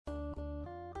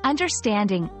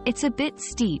Understanding, it's a bit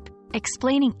steep,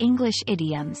 explaining English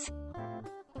idioms.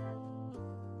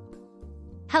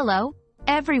 Hello,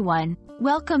 everyone.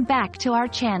 Welcome back to our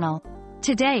channel.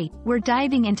 Today, we're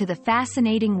diving into the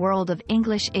fascinating world of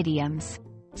English idioms.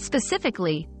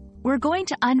 Specifically, we're going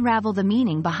to unravel the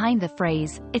meaning behind the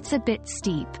phrase, "it's a bit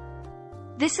steep."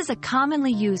 This is a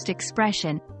commonly used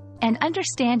expression, and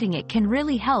understanding it can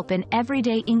really help in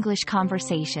everyday English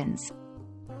conversations.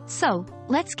 So,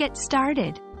 let's get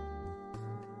started.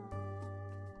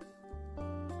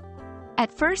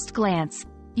 At first glance,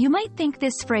 you might think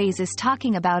this phrase is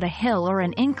talking about a hill or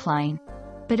an incline,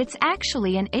 but it's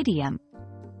actually an idiom.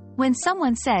 When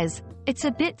someone says, "it's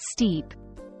a bit steep,"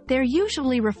 they're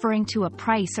usually referring to a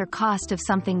price or cost of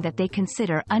something that they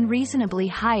consider unreasonably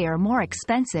high or more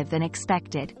expensive than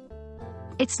expected.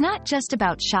 It's not just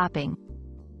about shopping.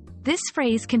 This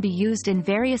phrase can be used in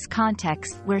various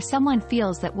contexts where someone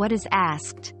feels that what is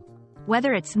asked,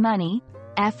 whether it's money,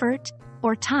 effort,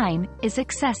 or time, is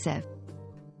excessive.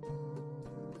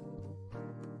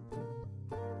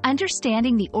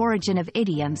 Understanding the origin of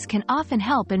idioms can often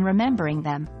help in remembering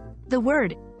them. The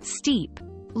word steep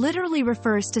literally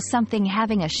refers to something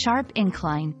having a sharp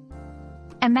incline.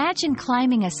 Imagine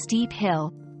climbing a steep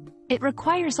hill. It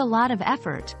requires a lot of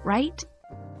effort, right?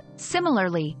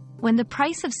 Similarly, when the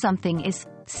price of something is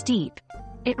steep,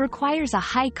 it requires a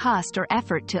high cost or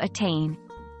effort to attain.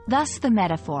 Thus the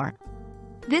metaphor.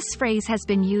 This phrase has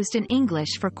been used in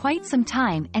English for quite some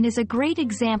time and is a great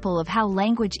example of how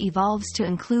language evolves to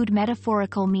include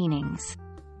metaphorical meanings.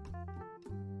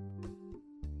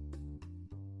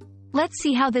 Let's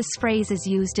see how this phrase is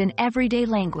used in everyday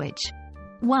language.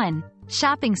 1.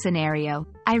 Shopping scenario.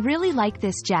 I really like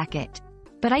this jacket,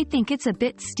 but I think it's a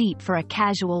bit steep for a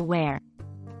casual wear.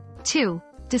 2.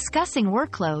 Discussing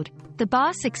workload. The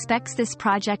boss expects this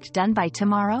project done by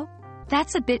tomorrow?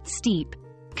 That's a bit steep,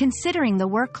 considering the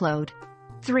workload.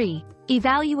 3.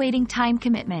 Evaluating time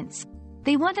commitments.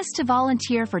 They want us to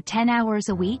volunteer for 10 hours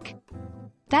a week?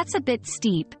 That's a bit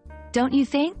steep, don't you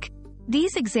think?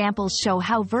 These examples show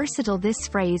how versatile this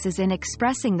phrase is in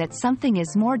expressing that something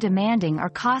is more demanding or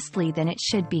costly than it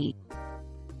should be.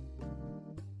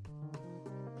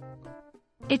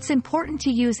 It's important to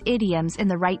use idioms in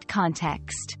the right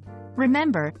context.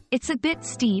 Remember, "it's a bit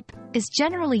steep" is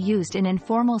generally used in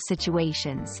informal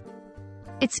situations.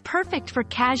 It's perfect for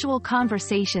casual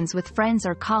conversations with friends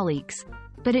or colleagues,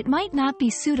 but it might not be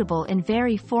suitable in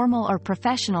very formal or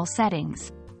professional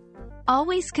settings.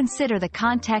 Always consider the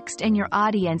context and your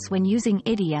audience when using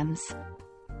idioms.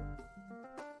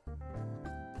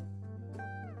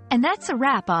 And that's a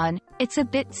wrap on "It's a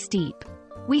Bit Steep."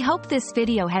 We hope this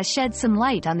video has shed some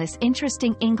light on this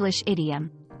interesting English idiom.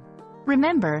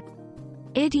 Remember,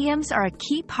 idioms are a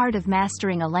key part of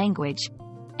mastering a language,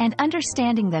 and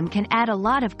understanding them can add a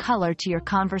lot of color to your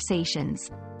conversations.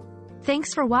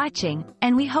 Thanks for watching,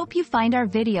 and we hope you find our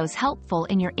videos helpful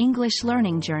in your English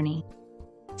learning journey.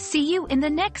 See you in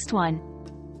the next one!